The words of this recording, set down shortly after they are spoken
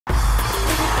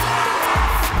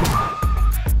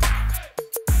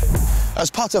As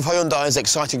part of Hyundai's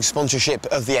exciting sponsorship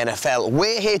of the NFL,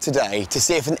 we're here today to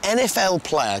see if an NFL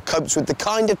player copes with the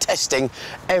kind of testing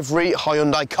every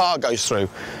Hyundai car goes through.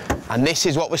 And this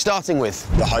is what we're starting with,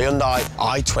 the Hyundai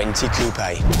i20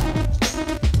 Coupe.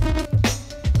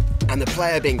 And the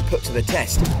player being put to the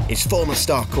test is former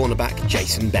star cornerback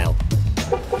Jason Bell.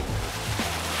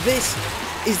 This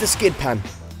is the skid pan.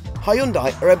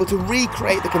 Hyundai are able to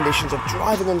recreate the conditions of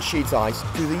driving on sheet ice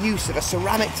through the use of a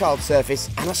ceramic tiled surface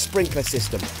and a sprinkler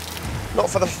system.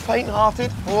 Not for the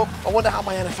faint-hearted. Oh, I wonder how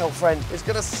my NFL friend is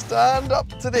going to stand up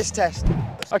to this test.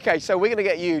 OK, so we're going to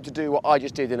get you to do what I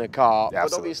just did in a car, yeah,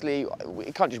 but obviously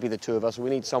it can't just be the two of us.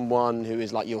 We need someone who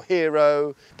is like your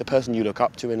hero, the person you look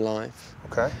up to in life.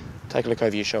 OK. Take a look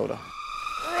over your shoulder.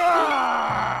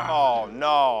 Oh,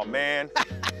 no, man.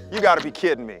 You gotta be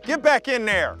kidding me. Get back in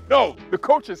there. No, the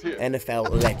coach is here.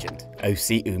 NFL legend,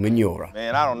 O.C. Umenyiora.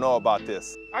 Man, I don't know about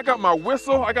this. I got my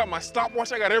whistle, I got my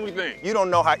stopwatch, I got everything. You don't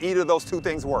know how either of those two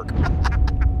things work.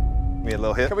 Give me a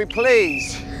little hit. Can we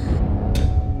please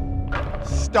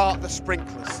start the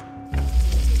sprinklers?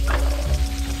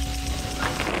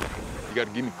 You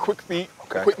gotta give me quick feet,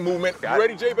 okay. Quick movement. You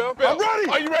ready, J-Bell? I'm ready.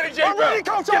 Are you ready, J-Bell? I'm ready,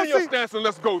 Coach. Get in your stance and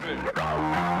let's go then.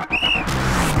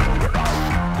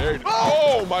 There it is.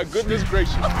 Oh, my goodness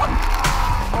gracious.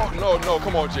 Oh, no,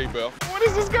 come on, J-Bell. What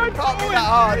is this guy doing? Can't be that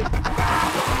hard.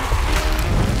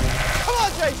 Come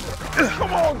on, Jason.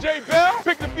 Come on, J-Bell.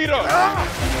 Pick the feet up.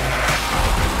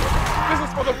 This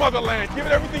is for the motherland. Give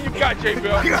it everything you got,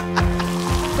 J-Bell.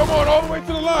 Come on, all the way to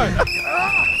the line.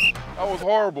 That was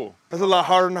horrible. That's a lot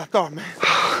harder than I thought, man.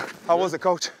 How was it,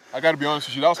 Coach? I gotta be honest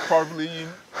with you, that was probably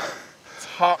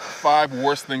top 5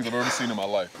 worst things I've ever seen in my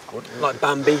life. Like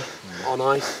Bambi on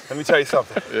ice. Let me tell you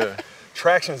something. Yeah.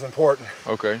 Traction is important.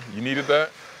 Okay, you needed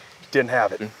that? Didn't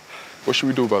have it. What should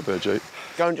we do about that, Jake?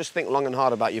 Go and just think long and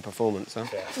hard about your performance, huh?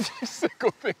 Yeah.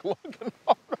 Go think long and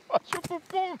hard about your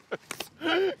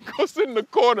performance. Go sit in the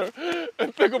corner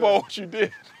and think about what you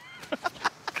did.